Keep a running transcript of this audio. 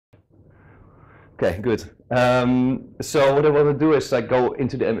Okay, good. So what I want to do is like go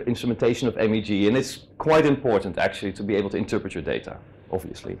into the instrumentation of MEG, and it's quite important actually to be able to interpret your data,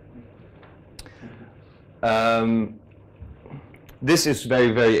 obviously. This is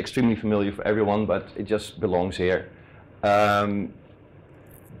very, very extremely familiar for everyone, but it just belongs here. We have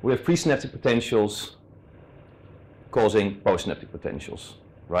presynaptic potentials causing postsynaptic potentials,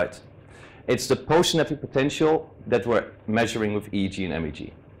 right? It's the postsynaptic potential that we're measuring with EEG and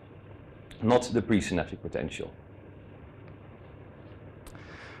MEG, not the presynaptic potential.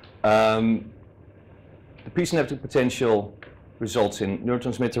 The presynaptic potential results in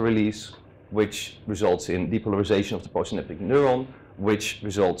neurotransmitter release, which results in depolarization of the postsynaptic neuron, which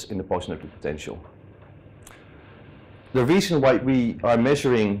results in the postsynaptic potential. The reason why we are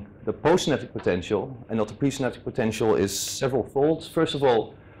measuring the postsynaptic potential and not the presynaptic potential is several folds. First of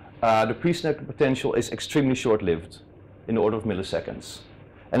all, the presynaptic potential is extremely short-lived, in the order of milliseconds.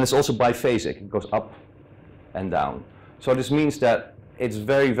 And it's also biphasic, it goes up and down. So this means that it's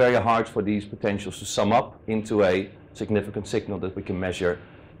very, very hard for these potentials to sum up into a significant signal that we can measure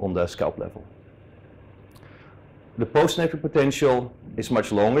on the scalp level. The postsynaptic potential is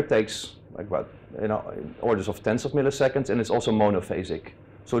much longer, it takes like about orders of tens of milliseconds, and it's also monophasic.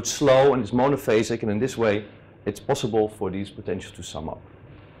 So it's slow and it's monophasic, and in this way it's possible for these potentials to sum up.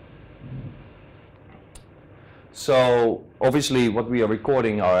 So obviously what we are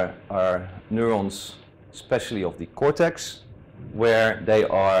recording are neurons, especially of the cortex, where they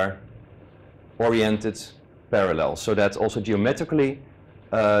are oriented parallel, so that also geometrically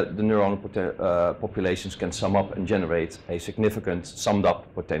the neuronal populations can sum up and generate a significant summed up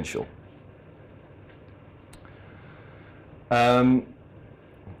potential.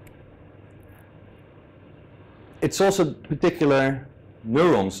 It's also particular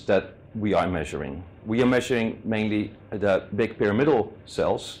neurons that we are measuring. We are measuring mainly the big pyramidal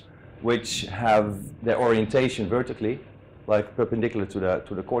cells, which have their orientation vertically, like perpendicular to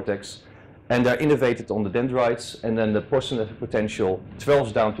the cortex, and they're innervated on the dendrites, and then the postsynaptic potential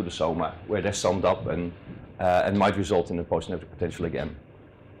travels down to the soma, where they're summed up and might result in a postsynaptic potential again.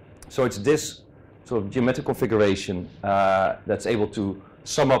 So it's this sort of geometric configuration that's able to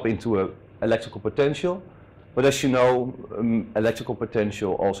sum up into an electrical potential. But as you know, electrical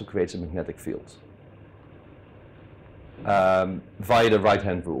potential also creates a magnetic field via the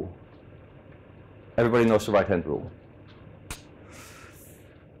right-hand rule. Everybody knows the right-hand rule.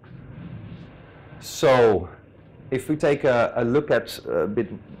 So if we take a look at a bit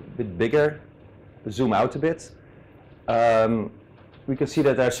bigger, zoom out a bit, we can see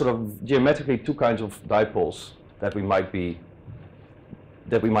that there are sort of geometrically two kinds of dipoles that we might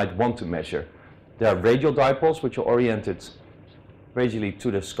want to measure. There are radial dipoles, which are oriented radially to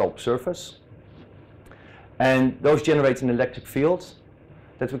the scalp surface, and those generate an electric field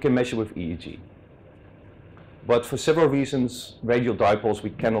that we can measure with EEG. But for several reasons, radial dipoles we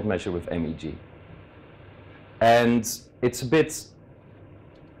cannot measure with MEG. And it's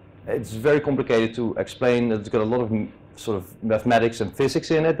very complicated to explain. It's got a lot of sort of mathematics and physics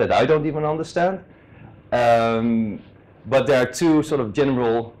in it that I don't even understand. But there are two sort of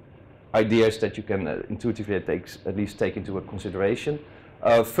general ideas that you can intuitively at least take into consideration.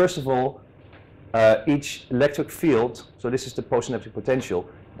 First of all, each electric field, so this is the postsynaptic potential,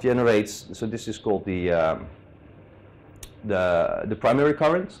 generates, so this is called the primary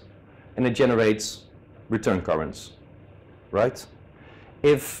current, and it generates return currents, right?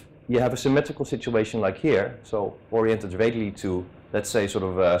 If you have a symmetrical situation like here, so oriented radially to, let's say, sort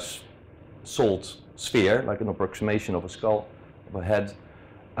of a solid sphere, like an approximation of a skull, of a head,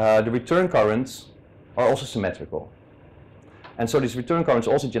 the return currents are also symmetrical. And so these return currents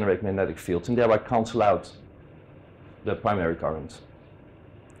also generate magnetic fields and thereby cancel out the primary current.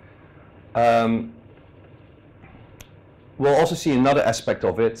 We'll also see another aspect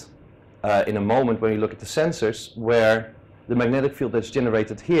of it in a moment when you look at the sensors, where the magnetic field that's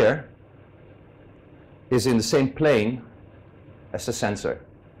generated here is in the same plane as the sensor.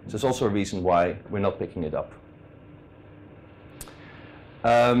 So there's also a reason why we're not picking it up.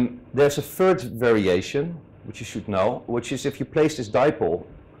 There's a third variation, which you should know, which is if you place this dipole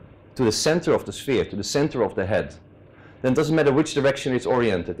to the center of the sphere, to the center of the head, then it doesn't matter which direction it's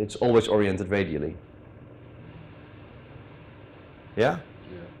oriented, it's always oriented radially. Yeah?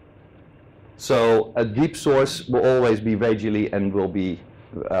 So a deep source will always be radially and will be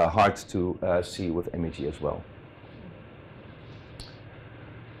hard to see with MEG as well.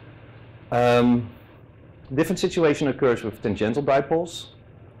 Different situation occurs with tangential dipoles.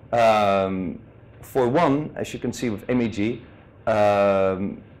 For one, as you can see with MEG,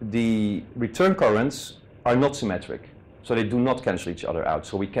 the return currents are not symmetric, so they do not cancel each other out,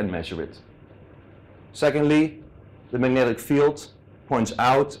 so we can measure it. Secondly, the magnetic field points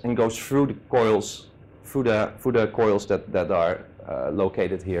out and goes through the coils, through the coils that are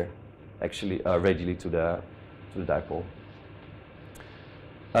located here, actually radially to the dipole.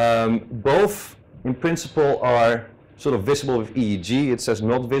 Both, in principle, are sort of visible with EEG. It says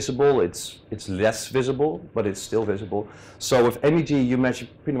not visible. It's less visible, but it's still visible. So with MEG, you measure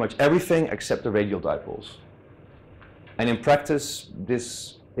pretty much everything except the radial dipoles. And in practice,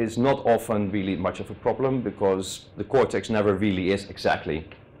 this is not often really much of a problem because the cortex never really is exactly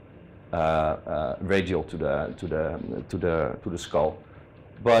radial to the skull.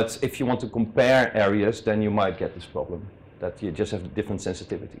 But if you want to compare areas, then you might get this problem, that you just have different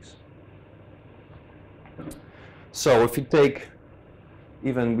sensitivities. So if you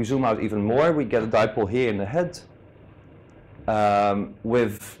we zoom out even more, we get a dipole here in the head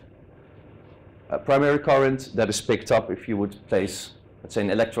with a primary current that is picked up if you would place, let's say, an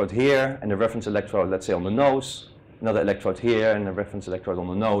electrode here and a reference electrode, let's say, on the nose, another electrode here and a reference electrode on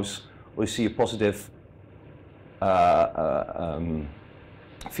the nose. We see a positive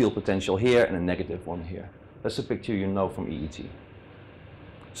field potential here and a negative one here. That's a picture you know from EEG.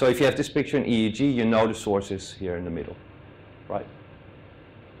 So if you have this picture in EEG, you know the source is here in the middle, right?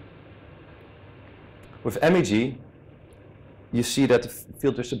 With MEG, you see that the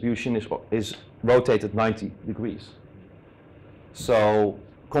field distribution is rotated 90 degrees. So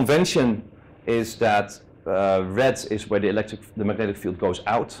convention is that red is where the magnetic field goes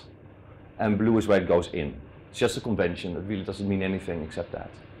out, and blue is where it goes in. It's just a convention. It really doesn't mean anything except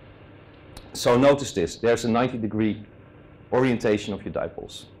that. So notice this. There's a 90-degree orientation of your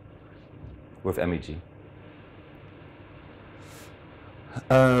dipoles with MEG.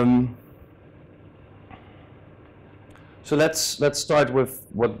 So let's start with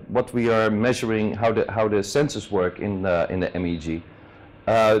what we are measuring, how the sensors work in the MEG.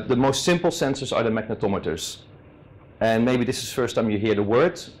 The most simple sensors are the magnetometers, and maybe this is the first time you hear the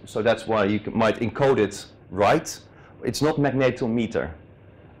word, so that's why you might encode it right. It's not magnetometer.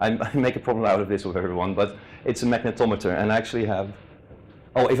 I make a problem out of this with everyone, but it's a magnetometer, and I actually have.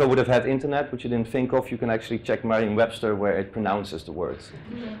 Oh, if I would have had internet, which you didn't think of, you can actually check Merriam-Webster where it pronounces the words.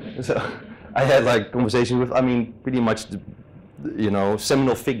 So I had like conversation with, I mean, pretty much,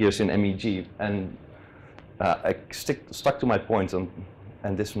 seminal figures in MEG, and I stuck to my point, and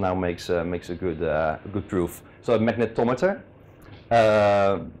this now makes a good proof. So a magnetometer,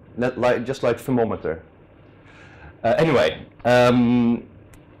 just like thermometer. Anyway.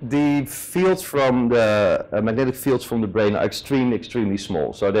 The fields from the magnetic fields from the brain are extremely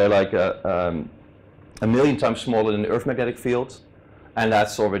small. So they're like a million times smaller than the Earth magnetic field, and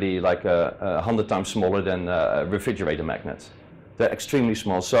that's already like 100 times smaller than a refrigerator magnet. They're extremely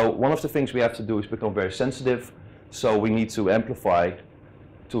small. So one of the things we have to do is become very sensitive. So we need to amplify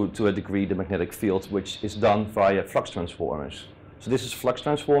to a degree the magnetic field, which is done via flux transformers. So this is a flux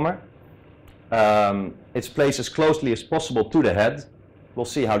transformer. It's placed as closely as possible to the head. We'll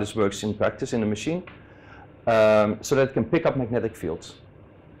see how this works in practice in the machine, so that it can pick up magnetic fields.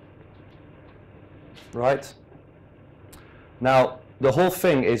 Right? Now, the whole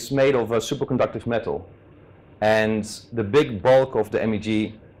thing is made of a superconductive metal, and the big bulk of the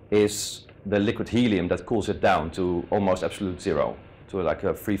MEG is the liquid helium that cools it down to almost absolute zero, to like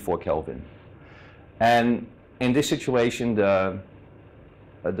a 3-4 Kelvin. And in this situation, the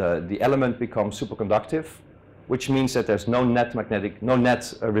element becomes superconductive, which means that there's no net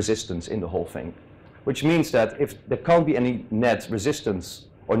resistance in the whole thing. Which means that if there can't be any net resistance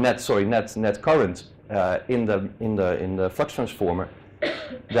or net current in the flux transformer,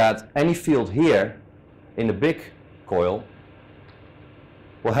 that any field here in the big coil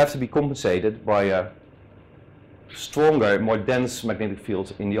will have to be compensated by a stronger, more dense magnetic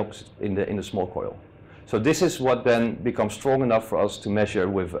field in the small coil. So this is what then becomes strong enough for us to measure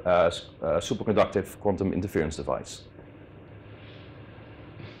with a superconductive quantum interference device.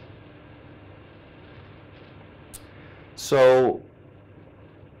 So,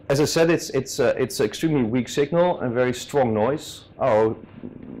 as I said, it's an extremely weak signal and very strong noise. Oh,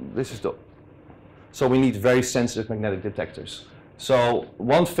 this is the. So we need very sensitive magnetic detectors. So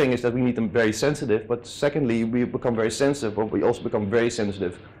one thing is that we need them very sensitive, but secondly, we become very sensitive, but we also become very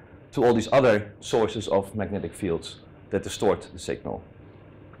sensitive to all these other sources of magnetic fields that distort the signal.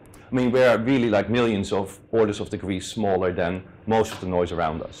 I mean, we are really like millions of orders of degrees smaller than most of the noise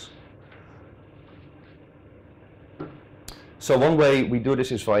around us. So one way we do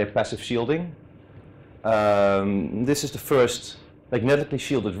this is via passive shielding. This is the first magnetically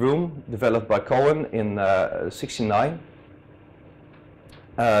shielded room developed by Cohen in '69.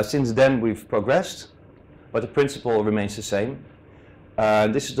 Since then we've progressed, but the principle remains the same.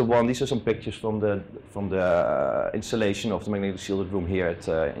 This is the one. These are some pictures from the installation of the magnetic shielded room here at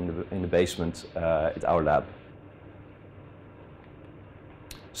in the basement at our lab.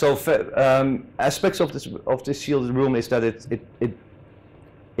 So aspects of this shielded room is that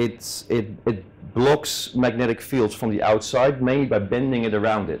it blocks magnetic fields from the outside, mainly by bending it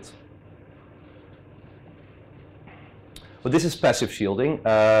around it. But this is passive shielding.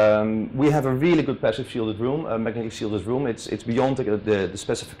 We have a really good passive shielded room, a magnetic shielded room. It's beyond the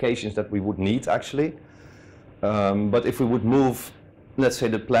specifications that we would need actually. But if we would move, let's say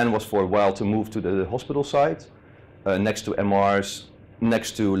the plan was for a while to move to the hospital side, next to MRs,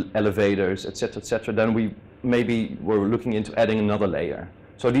 next to elevators, etc., then we maybe were looking into adding another layer.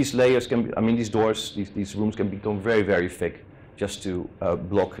 So these layers can be, I mean, these doors, these rooms can become very, very thick just to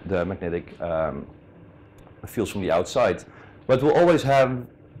block the magnetic fields from the outside. But we'll always have,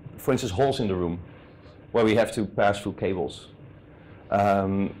 for instance, holes in the room where we have to pass through cables.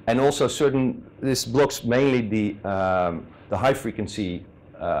 And also this blocks mainly the high frequency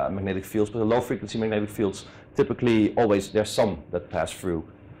magnetic fields, but the low frequency magnetic fields, typically always there's some that pass through.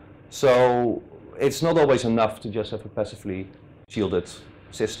 So it's not always enough to just have a passively shielded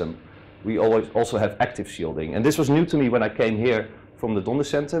system. We always also have active shielding. And this was new to me when I came here from the Donde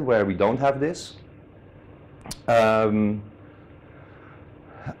Center, where we don't have this.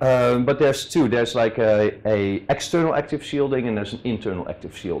 But there's two. There's like a external active shielding and there's an internal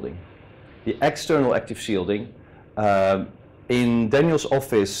active shielding. The external active shielding, in Daniel's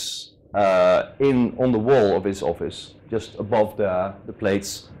office, on the wall of his office, just above the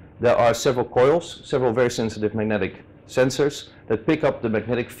plates, there are several coils, several very sensitive magnetic sensors that pick up the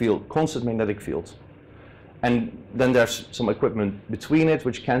magnetic field, constant magnetic field. And then there's some equipment between it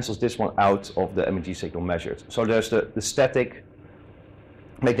which cancels this one out of the MEG signal measured. So there's the static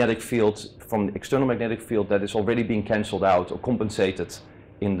magnetic field from the external magnetic field that is already being cancelled out or compensated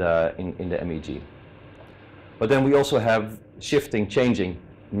in the MEG. But then we also have changing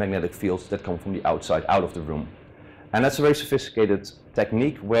magnetic fields that come from the outside, out of the room. And that's a very sophisticated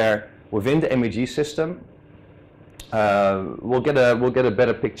technique where within the MEG system we'll get a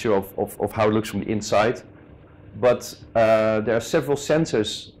better picture of how it looks from the inside. But there are several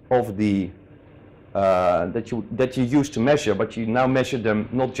sensors of that you use to measure, but you now measure them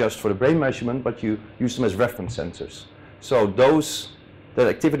not just for the brain measurement, but you use them as reference sensors. So the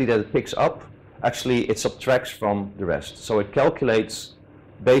activity that it picks up, actually it subtracts from the rest. So it calculates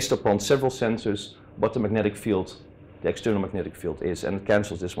based upon several sensors what the magnetic field, the external magnetic field is, and it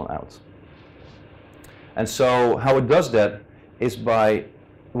cancels this one out. And so how it does that is by,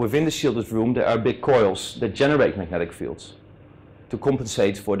 within the shielded room, there are big coils that generate magnetic fields to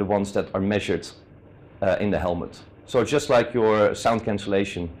compensate for the ones that are measured in the helmet. So it's just like your sound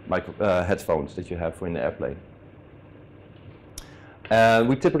cancellation headphones that you have for in the airplane.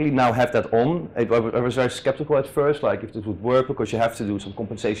 We typically now have that on. I was very skeptical at first, like if this would work, because you have to do some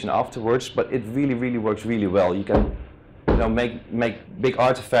compensation afterwards, but it really, really works really well. You can make big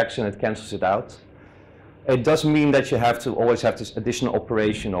artifacts and it cancels it out. It does mean that you have to always have this additional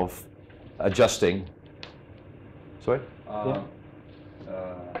operation of adjusting. Sorry? Yeah?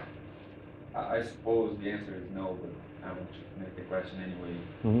 I suppose the answer is no, but I want to make the question anyway.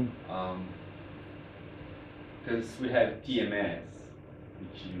 Because we have TMS,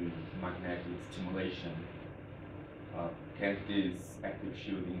 which use magnetic stimulation. Can this active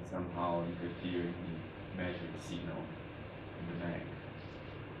shielding somehow interfere in the measured signal in the MEG?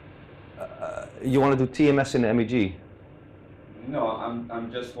 You want to do TMS in the MEG? No,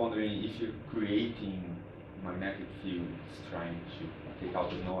 I'm just wondering if you're creating magnetic fields trying to take out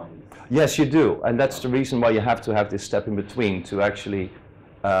the noise. Yes, you do, and that's the reason why you have to have this step in between to actually,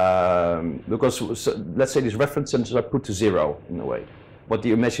 because let's say these reference sensors are put to zero in a way. What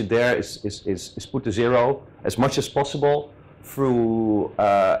you measure there is put to zero as much as possible through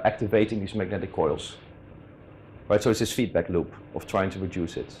activating these magnetic coils. Right, so it's this feedback loop of trying to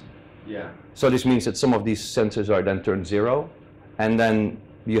reduce it. Yeah. So this means that some of these sensors are then turned zero, and then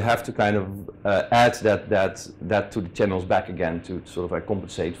you have to kind of add that to the channels back again to sort of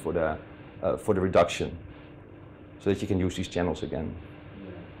compensate for the reduction, so that you can use these channels again.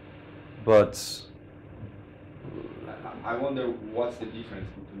 Yeah. But I wonder what's the difference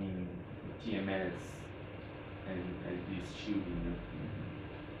between TMS and this shielding.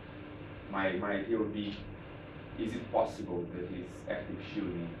 My idea would be, is it possible that this active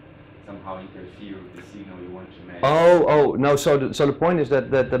shielding somehow interfere with the signal you want to measure? Oh no. So the point is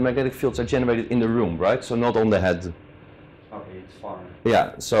that the magnetic fields are generated in the room, right? So not on the head. Okay, it's far.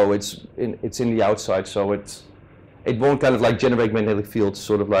 Yeah. So it's in the outside. So it won't kind of like generate magnetic fields,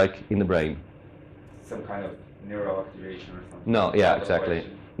 sort of like in the brain. Some kind of neural activation or something? No, yeah, Other exactly.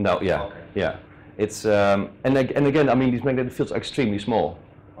 question? No, yeah, Okay. yeah. It's and again, I mean, these magnetic fields are extremely small.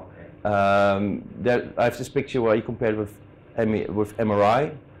 Okay. I have this picture where you compare it with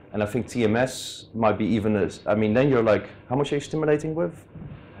MRI, and I think TMS might be even as. I mean, then you're like, how much are you stimulating with?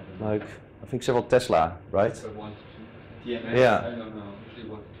 Like, I think several Tesla, right? 1 to 2. TMS? Yeah. I don't know. Usually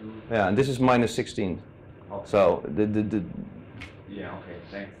 1 to 2. Yeah, and this is minus 16. Okay. So Yeah. Okay.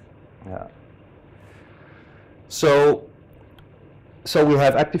 Thanks. yeah. So we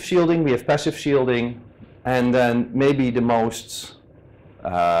have active shielding, we have passive shielding, and then maybe the most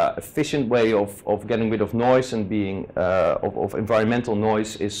efficient way of getting rid of noise and being of environmental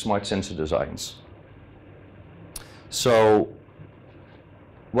noise is smart sensor designs. So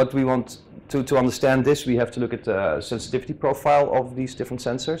what we want to understand this, we have to look at the sensitivity profile of these different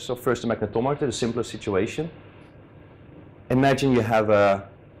sensors. So first the magnetometer, the simplest situation. Imagine you have a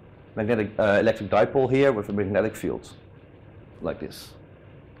magnetic electric dipole here with a magnetic field, like this.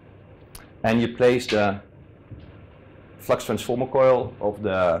 And you place the flux transformer coil of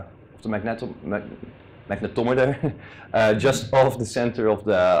the magnetometer just off the center of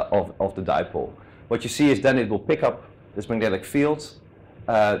the dipole. What you see is then it will pick up this magnetic field,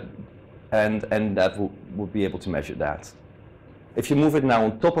 and that will be able to measure that. If you move it now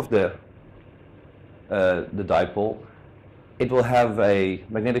on top of the dipole, it will have a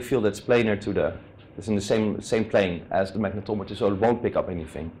magnetic field that's planar to it's in the same plane as the magnetometer, so it won't pick up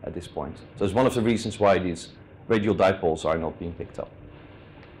anything at this point. So it's one of the reasons why these radial dipoles are not being picked up.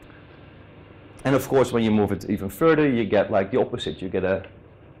 And of course, when you move it even further, you get like the opposite. You get a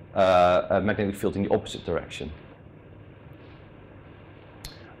magnetic field in the opposite direction.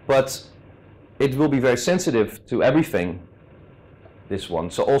 But it will be very sensitive to everything, this one,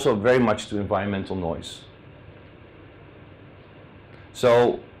 so also very much to environmental noise.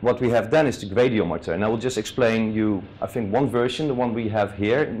 So what we have then is the gradiometer, and I will just explain you, I think, one version, the one we have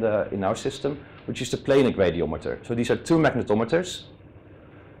here in our system, which is the planar gradiometer. So these are two magnetometers,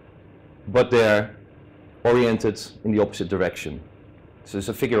 but they're oriented in the opposite direction. So it's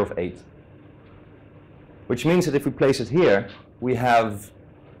a figure of 8. Which means that if we place it here, we have,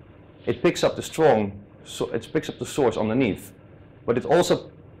 it picks up it picks up the source underneath, but it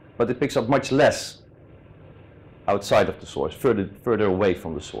picks up much less outside of the source, further away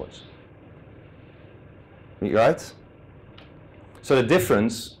from the source. Right? So the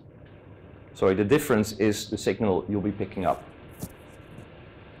difference is the signal you'll be picking up.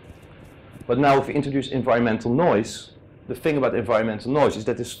 But now if we introduce environmental noise, the thing about environmental noise is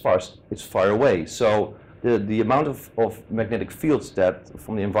that it's far away. So the amount of magnetic fields that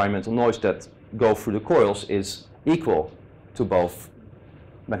from the environmental noise that go through the coils is equal to both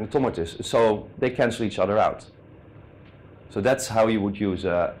magnetometers. So they cancel each other out. So that's how you would use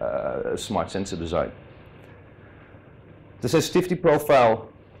a smart sensor design. The sensitivity profile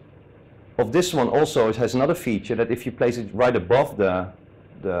of this one also has another feature that if you place it right above the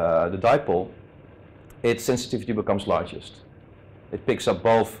dipole, its sensitivity becomes largest. It picks up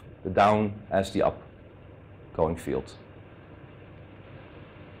both the down as the upgoing field.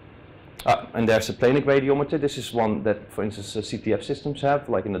 And there's a planar gradiometer. This is one that, for instance, CTF systems have,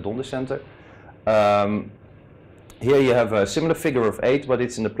 like in the Donde Center. Here you have a similar figure of 8, but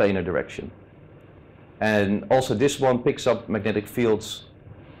it's in the planar direction. And also this one picks up magnetic fields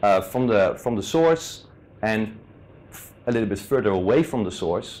from the source and a little bit further away from the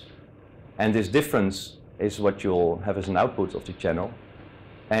source. And this difference is what you'll have as an output of the channel.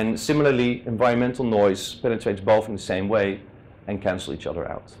 And similarly, environmental noise penetrates both in the same way and cancel each other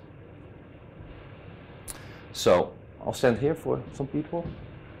out. So I'll stand here for some people.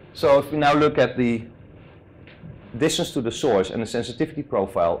 So if we now look at the distance to the source and the sensitivity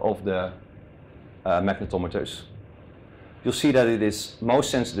profile of the magnetometers, you'll see that it is most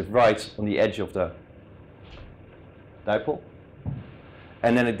sensitive right on the edge of the dipole,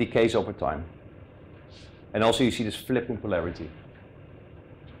 and then it decays over time. And also you see this flip in polarity.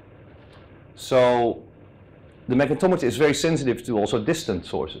 So the magnetometer is very sensitive to also distant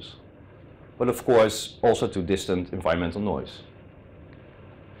sources, but of course also to distant environmental noise.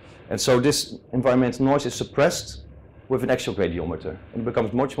 And so this environmental noise is suppressed with an axial gradiometer, and it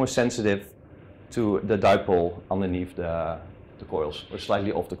becomes much more sensitive to the dipole underneath the coils, or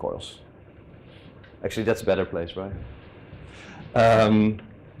slightly off the coils. Actually, that's a better place, right? And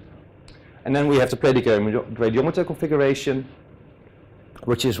then we have the planar gradiometer configuration,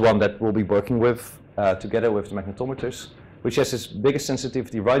 which is one that we'll be working with together with the magnetometers, which has its biggest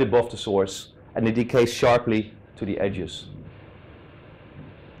sensitivity right above the source, and it decays sharply to the edges.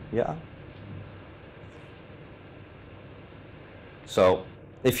 Yeah? So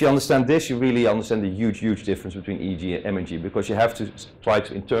if you understand this, you really understand the huge difference between EEG and MEG, because you have to try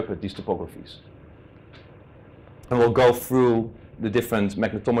to interpret these topographies. And we'll go through the different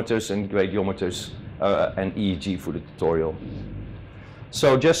magnetometers and gradiometers and EEG for the tutorial.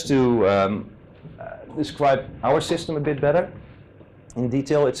 So just to describe our system a bit better in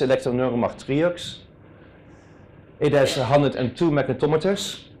detail, it's electroneuromacht-Triox. It has 102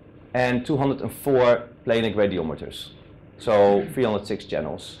 magnetometers and 204 planar gradiometers. So 306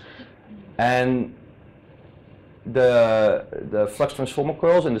 channels. And the flux transformer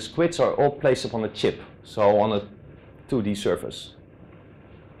coils and the squids are all placed upon a chip, so on a 2D surface.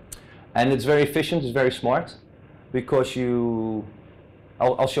 And it's very efficient, it's very smart, because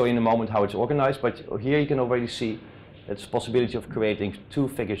I'll show you in a moment how it's organized, but here you can already see it's a possibility of creating 2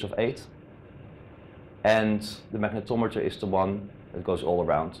 figures of 8. And the magnetometer is the one that goes all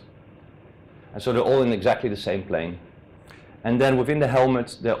around. And so they're all in exactly the same plane. And then within the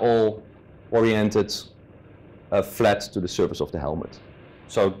helmet, they're all oriented flat to the surface of the helmet.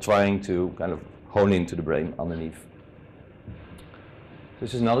 So trying to kind of hone into the brain underneath.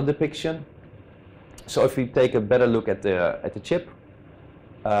 This is another depiction. So if we take a better look at the chip,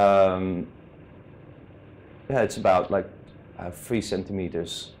 yeah, it's about like 3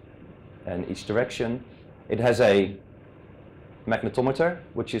 centimeters in each direction. It has a magnetometer,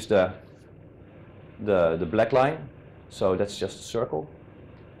 which is the black line. So that's just a circle.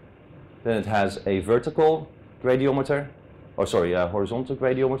 Then it has a vertical gradiometer, or sorry, a horizontal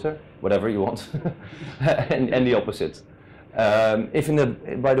gradiometer, whatever you want, and the opposite.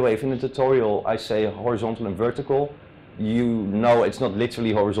 By the way, if in the tutorial I say horizontal and vertical, you know it's not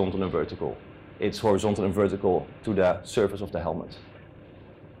literally horizontal and vertical. It's horizontal and vertical to the surface of the helmet.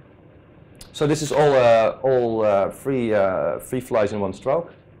 So this is all three flies in one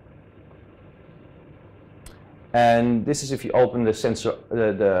stroke. And this is if you open the sensor,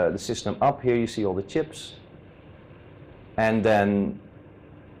 the system up. Here you see all the chips, and then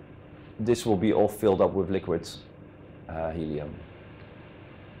this will be all filled up with liquid helium.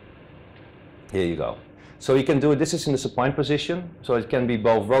 Here you go. So you can do it. This is in the supine position, so it can be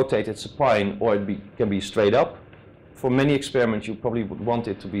both rotated supine or it can be straight up. For many experiments, you probably would want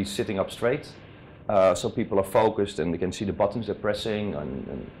it to be sitting up straight, so people are focused and they can see the buttons they're pressing.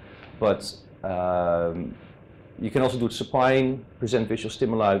 But you can also do it supine, present visual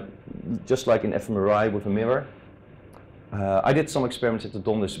stimuli, just like in fMRI with a mirror. I did some experiments at the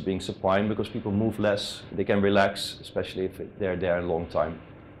Donders being supine because people move less, they can relax, especially if they're there a long time.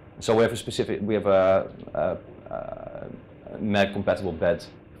 So we have a MEG compatible bed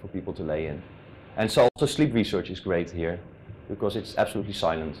for people to lay in. And so also sleep research is great here because it's absolutely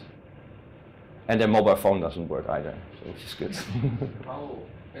silent. And their mobile phone doesn't work either, so which is good. How,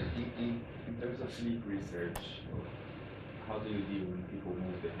 in terms of sleep research, how do you deal when people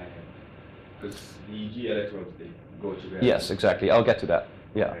move their hand? Because the EEG electrodes, they go together. Yes, exactly. I'll get to that.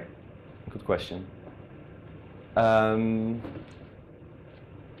 Yeah, Okay. Good question.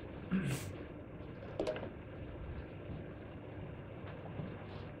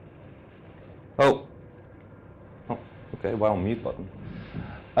 Oh, okay, wow, mute button.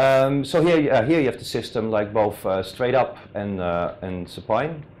 So here you have the system like both straight up and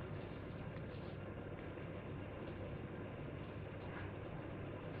supine.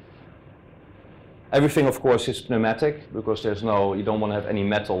 Everything, of course, is pneumatic because you don't want to have any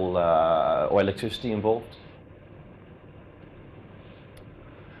metal or electricity involved.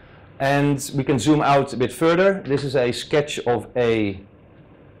 And we can zoom out a bit further. This is a sketch of a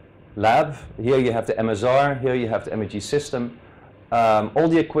lab. Here you have the MSR, here you have the MEG system. All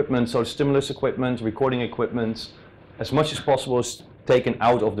the equipment, so stimulus equipment, recording equipment, as much as possible is taken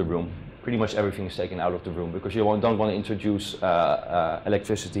out of the room. Pretty much everything is taken out of the room because you don't want to introduce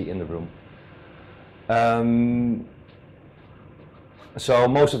electricity in the room. So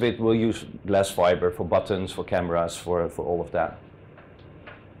most of it will use glass fiber for buttons, for cameras, for all of that.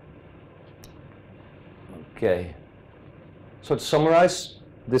 Okay, so to summarize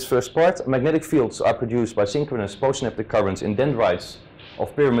this first part, magnetic fields are produced by synchronous postsynaptic currents in dendrites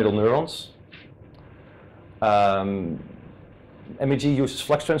of pyramidal neurons. MEG uses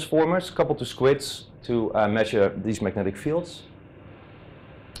flux transformers coupled to squids to measure these magnetic fields.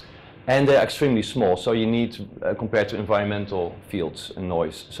 And they're extremely small, so you need, compared to environmental fields and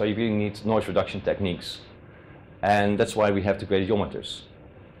noise, so you really need noise reduction techniques. And that's why we have the gradiometers.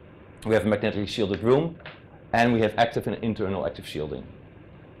 We have a magnetically shielded room, and we have active and internal active shielding.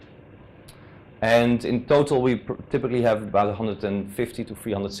 And in total, we typically have about 150 to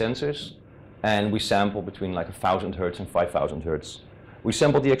 300 sensors, and we sample between like 1,000 Hertz and 5,000 Hertz. We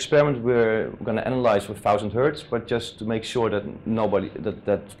sampled the experiment we're going to analyze with 1000 Hertz, but just to make sure that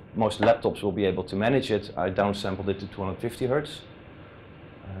that most laptops will be able to manage it, I downsampled it to 250 Hertz.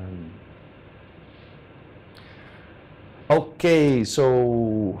 Okay,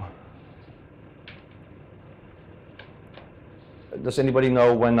 so does anybody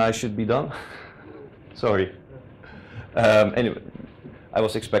know when I should be done? Sorry. Anyway, I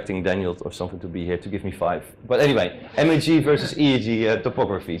was expecting Daniel or something to be here to give me 5. But anyway, MEG versus EEG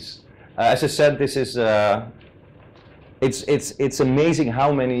topographies. As I said, this is it's amazing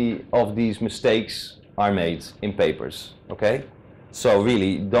how many of these mistakes are made in papers. Okay, so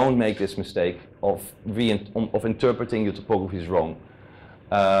really don't make this mistake of interpreting your topographies wrong.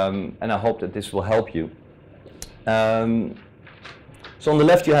 And I hope that this will help you. So on the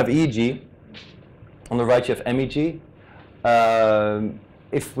left you have EEG, on the right you have MEG.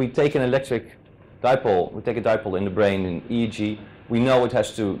 If we take an electric dipole, we take a dipole in the brain in EEG, we know it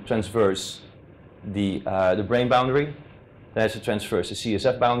has to transverse the brain boundary, then it has to transverse the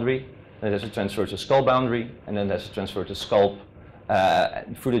CSF boundary, then it has to transverse the skull boundary, and then it has to transfer the scalp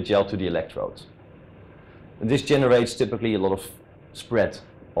through the gel to the electrode. And this generates typically a lot of spread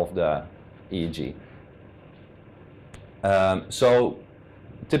of the EEG. So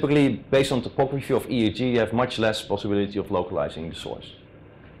typically, based on topography of EEG, you have much less possibility of localizing the source.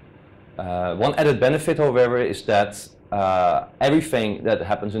 One added benefit, however, is that everything that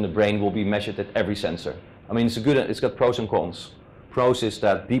happens in the brain will be measured at every sensor. I mean, it's got pros and cons. Pros is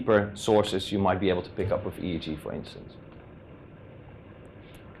that deeper sources you might be able to pick up with EEG, for instance.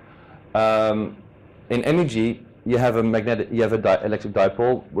 In MEG, you have an electric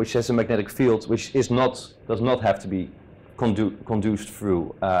dipole which has a magnetic field which does not have to be conduced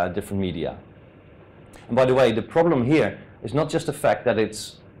through different media. And by the way, the problem here is not just the fact that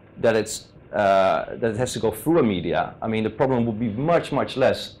it has to go through a media. I mean, the problem would be much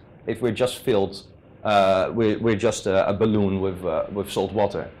less if we're just filled, we're just a balloon with salt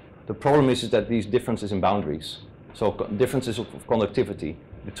water. The problem is that these differences in boundaries, so differences of conductivity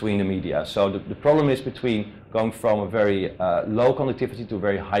between the media. So the problem is between going from a very low conductivity to a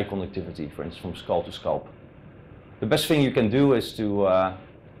very high conductivity, for instance, from skull to scalp. The best thing you can do is to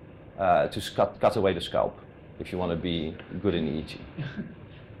cut away the scalp if you want to be good in EEG.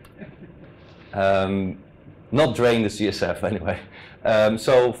 Not drain the CSF anyway.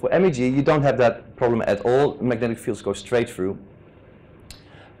 So for MEG, you don't have that problem at all. Magnetic fields go straight through.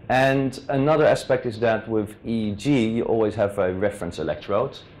 And another aspect is that with EEG, you always have a reference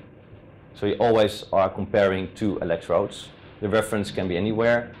electrode. So you always are comparing two electrodes. The reference can be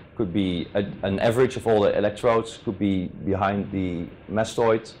anywhere. Could be an average of all the electrodes, could be behind the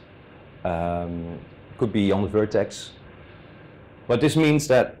mastoid, could be on the vertex. But this means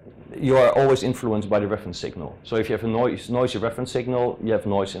that you are always influenced by the reference signal. So if you have a noisy reference signal, you have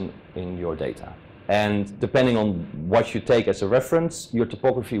noise in your data. And depending on what you take as a reference, your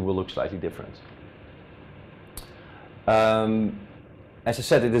topography will look slightly different. As I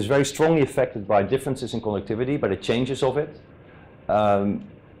said, it is very strongly affected by differences in conductivity, by the changes of it.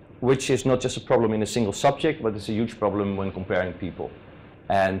 Which is not just a problem in a single subject, but it's a huge problem when comparing people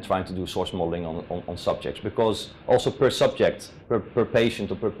and trying to do source modeling on subjects, because also per subject, per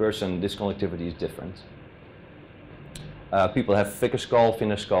patient or per person, this conductivity is different. People have thicker skull,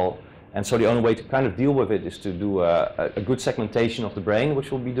 thinner skull, and so the only way to kind of deal with it is to do a good segmentation of the brain,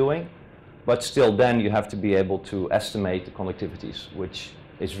 which we'll be doing, but still then you have to be able to estimate the conductivities, which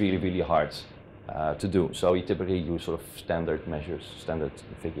is really hard to do. So you typically use sort of standard measures, standard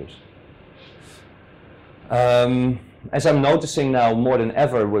figures. As I'm noticing now more than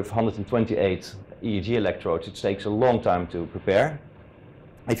ever with 128 EEG electrodes, it takes a long time to prepare.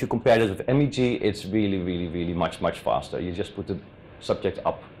 If you compare this with MEG, it's really much faster. You just put the subject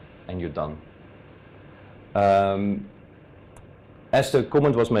up and you're done. As the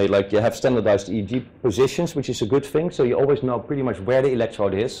comment was made, like you have standardized EEG positions, which is a good thing, so you always know pretty much where the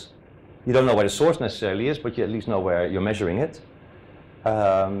electrode is. You don't know where the source necessarily is, but you at least know where you're measuring it.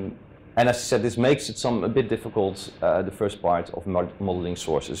 And as I said, this makes it a bit difficult, the first part of modeling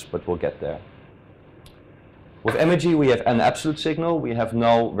sources, but we'll get there. With MEG, we have an absolute signal, we have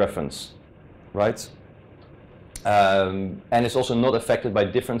no reference, right? And it's also not affected by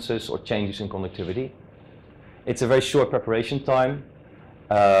differences or changes in conductivity. It's a very short preparation time,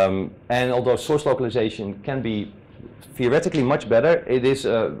 and although source localization can be theoretically much better, it is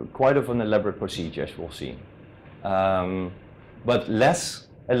quite of an elaborate procedure, as we'll see. But less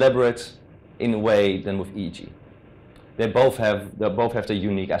elaborate in a way than with EEG. They both have the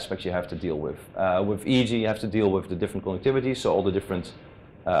unique aspects you have to deal with. With EEG, you have to deal with the different conductivities, so all the different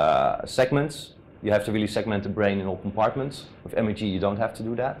segments. You have to really segment the brain in all compartments. With MEG you don't have to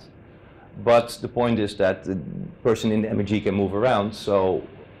do that. But the point is that the person in the MEG can move around, so,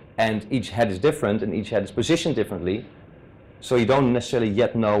 and each head is different and each head is positioned differently, so you don't necessarily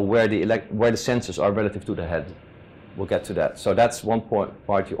yet know where the sensors are relative to the head. We'll get to that. So that's one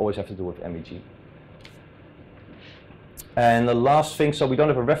part you always have to do with MEG. And the last thing, so we don't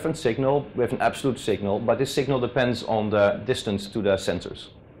have a reference signal, we have an absolute signal, but this signal depends on the distance to the sensors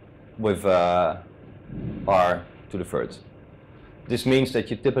with R to the third. This means that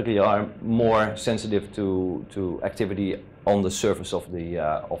you typically are more sensitive to activity on the surface of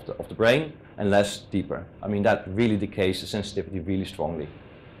the brain and less deeper. I mean, that really decays the sensitivity really strongly.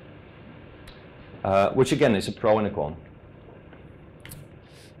 Which again is a pro and a con.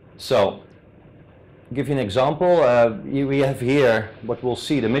 So, give you an example. We have here what we'll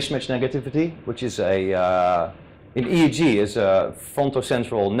see, the mismatch negativity, which is a, in EEG is a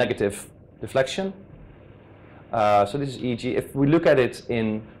frontocentral negative deflection. So this is EEG. If we look at it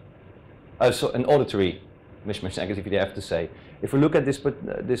in so an auditory mismatch negativity, I have to say. If we look at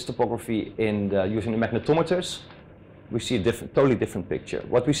this topography in using the magnetometers, we see a totally different picture.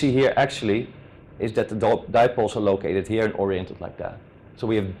 What we see here actually is that the dipoles are located here and oriented like that. So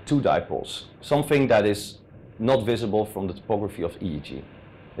we have two dipoles, something that is not visible from the topography of EEG.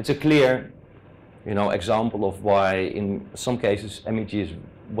 It's a clear, example of why in some cases MEG is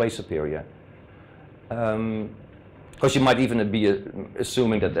way superior. Because you might even be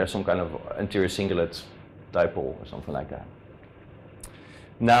assuming that there's some kind of anterior cingulate dipole or something like that.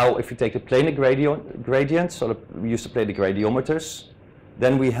 Now, if you take the planar gradient, so we use the planar gradiometers,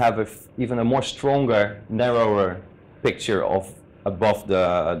 then we have even a more stronger, narrower picture of above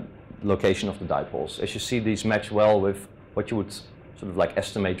the location of the dipoles. As you see, these match well with what you would sort of like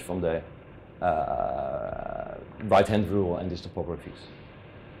estimate from the right-hand rule and these topographies.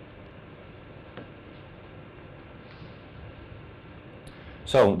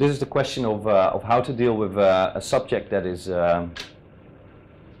 So this is the question of how to deal with a subject that is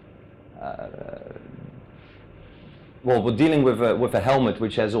well, we're dealing with a helmet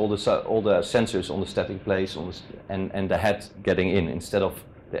which has all the sensors on the static place and the head getting in instead of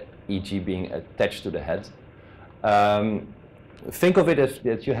the EEG being attached to the head. Think of it as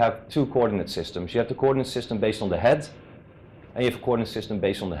that you have two coordinate systems. You have the coordinate system based on the head, and you have a coordinate system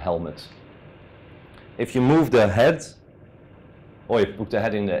based on the helmet. If you move the head, or you put the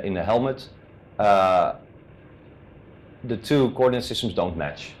head in the helmet, the two coordinate systems don't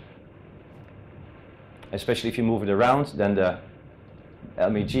match. Especially if you move it around, then the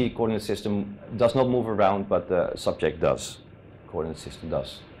MEG coordinate system does not move around, but the subject does. Coordinate system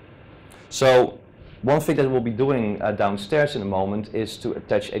does. So one thing that we'll be doing downstairs in a moment is to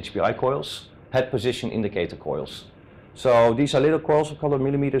attach HPI coils, head position indicator coils. So these are little coils, a couple of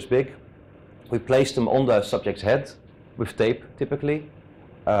millimeters big. We place them on the subject's head with tape, typically.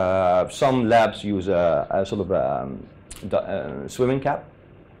 Some labs use a sort of a swimming cap.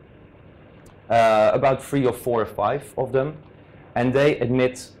 About 3 or 4 or 5 of them, and they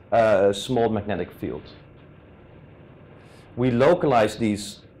emit a small magnetic field. We localize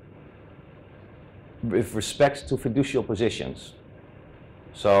these with respect to fiducial positions,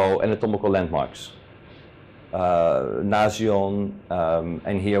 so anatomical landmarks, nasion,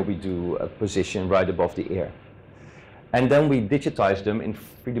 and here we do a position right above the ear. And then we digitize them in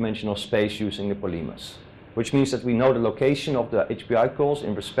three-dimensional space using the polymers, which means that we know the location of the HPI coils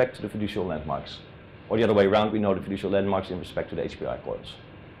in respect to the fiducial landmarks. Or the other way around, we know the fiducial landmarks in respect to the HPI coils.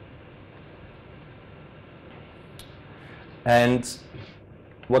 And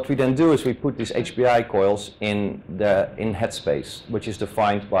what we then do is we put these HPI coils in head space, which is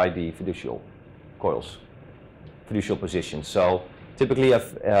defined by the fiducial coils, fiducial position. So typically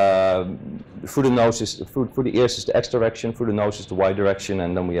through the nose through the ears is the X direction, through the nose is the Y direction,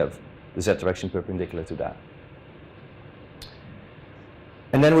 and then we have the Z direction perpendicular to that.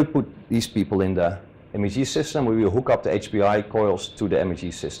 And then we put these people in the MEG system, where we will hook up the HPI coils to the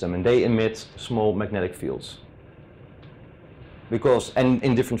MEG system, and they emit small magnetic fields. And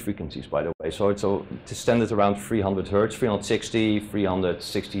in different frequencies, by the way. So it's standard around 300 Hertz, 360,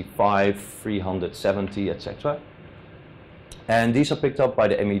 365, 370, etc. And these are picked up by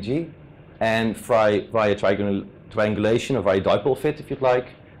the MEG, and via triangulation or via dipole fit, if you'd like,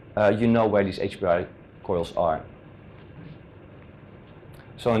 you know where these HPI coils are.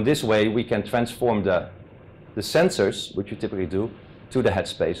 So in this way, we can transform the sensors, which you typically do, to the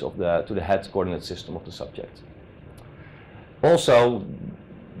headspace to the head coordinate system of the subject. Also,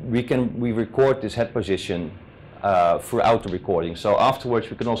 we record this head position throughout the recording. So afterwards,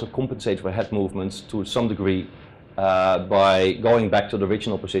 we can also compensate for head movements to some degree by going back to the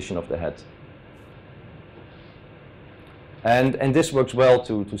original position of the head. And this works well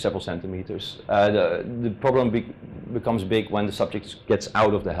to several centimeters. The problem becomes big when the subject gets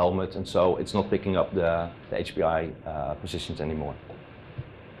out of the helmet, and so it's not picking up the HPI positions anymore.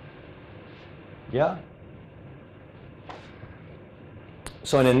 Yeah?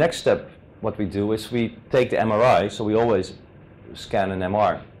 So in the next step, what we do is we take the MRI, so we always scan an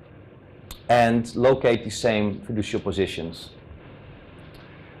MR, and locate the same fiducial positions.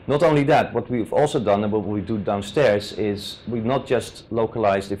 Not only that, what we've also done and what we do downstairs is we not just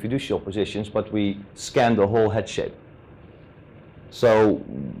localize the fiducial positions, but we scan the whole head shape. So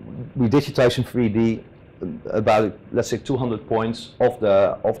we digitize in 3D about, let's say, 200 points of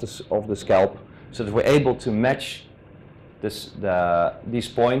the scalp, so that we're able to match these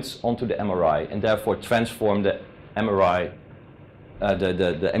points onto the MRI, and therefore transform the MRI,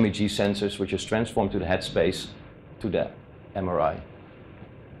 the MEG sensors, which is transformed to the head space, to the MRI.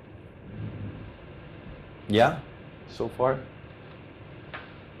 Yeah, so far?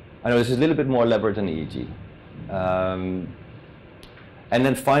 I know this is a little bit more elaborate than EEG. And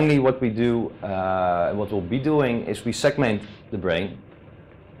then finally what we do, what we'll be doing is we segment the brain,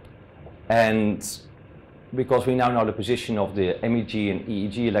 and because we now know the position of the MEG and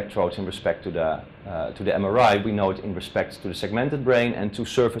EEG electrodes in respect to the MRI, we know it in respect to the segmented brain and to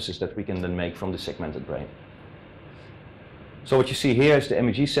surfaces that we can then make from the segmented brain. So what you see here is the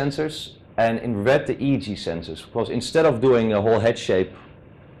MEG sensors, and in red the EEG sensors, because instead of doing a whole head shape,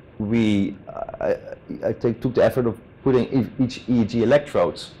 I took the effort of putting each EEG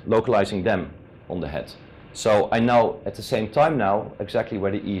electrodes, localizing them on the head. So I know at the same time now exactly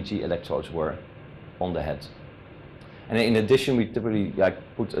where the EEG electrodes were on the head. And in addition, we typically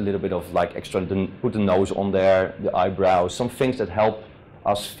put a little bit of extra, put the nose on there, the eyebrows, some things that help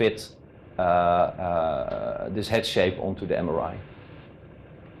us fit this head shape onto the MRI.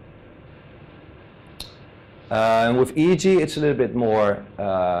 And with EEG, it's a little bit more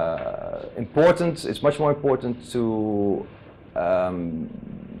important. It's much more important to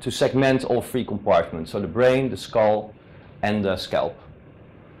segment all three compartments, so the brain, the skull, and the scalp.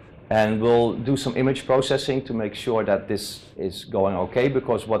 And we'll do some image processing to make sure that this is going okay,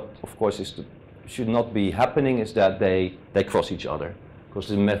 because what, of course, should not be happening is that they cross each other, because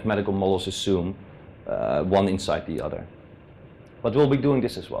the mathematical models assume one inside the other. But we'll be doing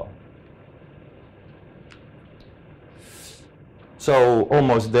this as well. So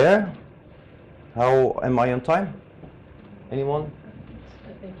almost there. How am I on time? Anyone?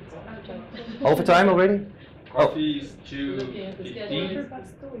 I think it's Overtime already? Coffee is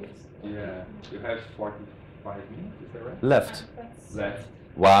 2:15. Yeah. Yeah, you have 45 minutes, is that right? Left. Left.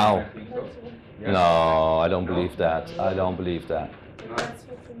 Wow. I think so. Yeah. No, I don't believe that. I don't believe that. No.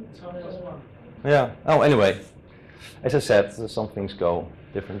 Yeah. Oh, anyway, as I said, some things go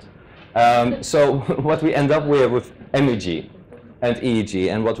different. So what we end up with MEG and EEG,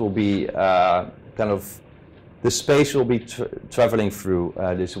 and what will be kind of the space we'll be traveling through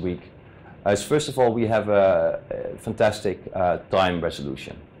this week, is first of all we have a fantastic time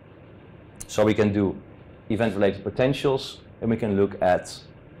resolution. So we can do event-related potentials, and we can look at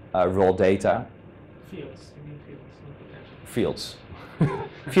raw data. Fields, you mean fields, not potential. Fields.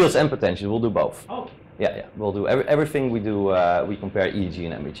 Fields and potentials, we'll do both. Oh. Yeah, we'll do everything we do, we compare EEG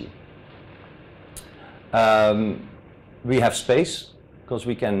and MEG. We have space, because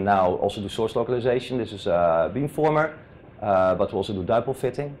we can now also do source localization. This is a beamformer, but we'll also do dipole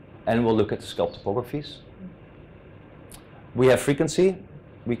fitting, and we'll look at the scalp topographies. We have frequency.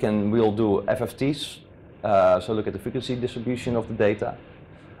 We'll do FFTs, so look at the frequency distribution of the data.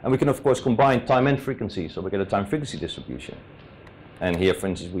 And we can, of course, combine time and frequency, so we get a time-frequency distribution. And here, for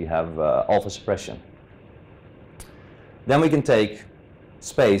instance, we have alpha suppression. Then we can take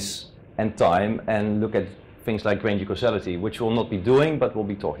space and time and look at things like grain decausality, which we'll not be doing, but we'll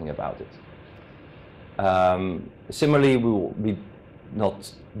be talking about it. Similarly, we will be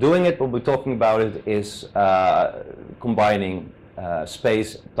not doing it, but we'll be talking about it is combining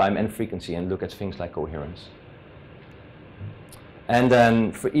space, time, and frequency, and look at things like coherence. And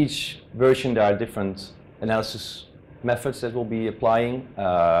then for each version, there are different analysis methods that we'll be applying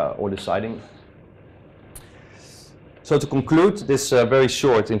or deciding. So to conclude this very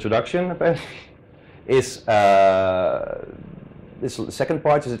short introduction, is this second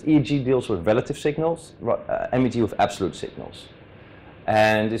part is that EEG deals with relative signals, MEG with absolute signals.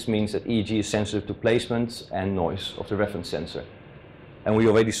 And this means that EEG is sensitive to placement and noise of the reference sensor. And we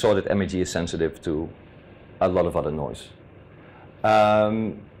already saw that MEG is sensitive to a lot of other noise.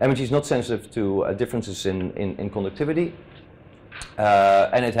 MEG is not sensitive to differences in conductivity,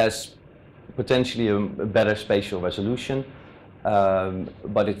 and it has potentially a better spatial resolution,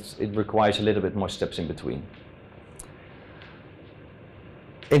 but it requires a little bit more steps in between.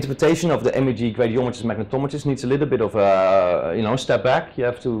 interpretation of the MEG gradiometers, magnetometers needs a little bit of a step back. You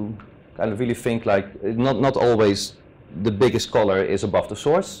have to kind of really think like not always the biggest color is above the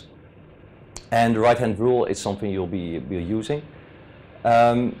source, and the right-hand rule is something you'll be using.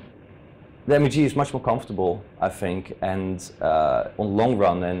 The MEG is much more comfortable, I think, and on long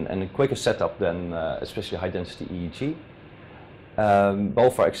run and a quicker setup than especially high-density EEG.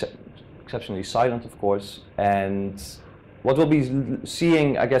 Both are exceptionally silent, of course, and what we'll be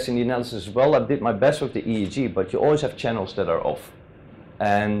seeing, I guess, in the analysis as well, I did my best with the EEG, but you always have channels that are off,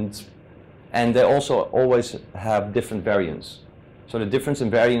 and they also always have different variance. So the difference in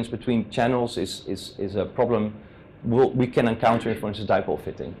variance between channels is a problem we can encounter, for instance, dipole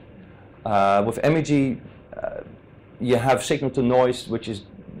fitting. With MEG, you have signal to noise, which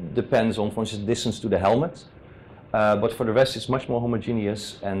depends on, for instance, distance to the helmet. But for the rest, it's much more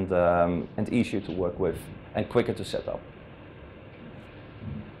homogeneous and easier to work with and quicker to set up.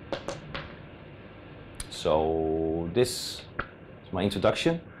 So this is my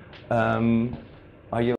introduction. Are you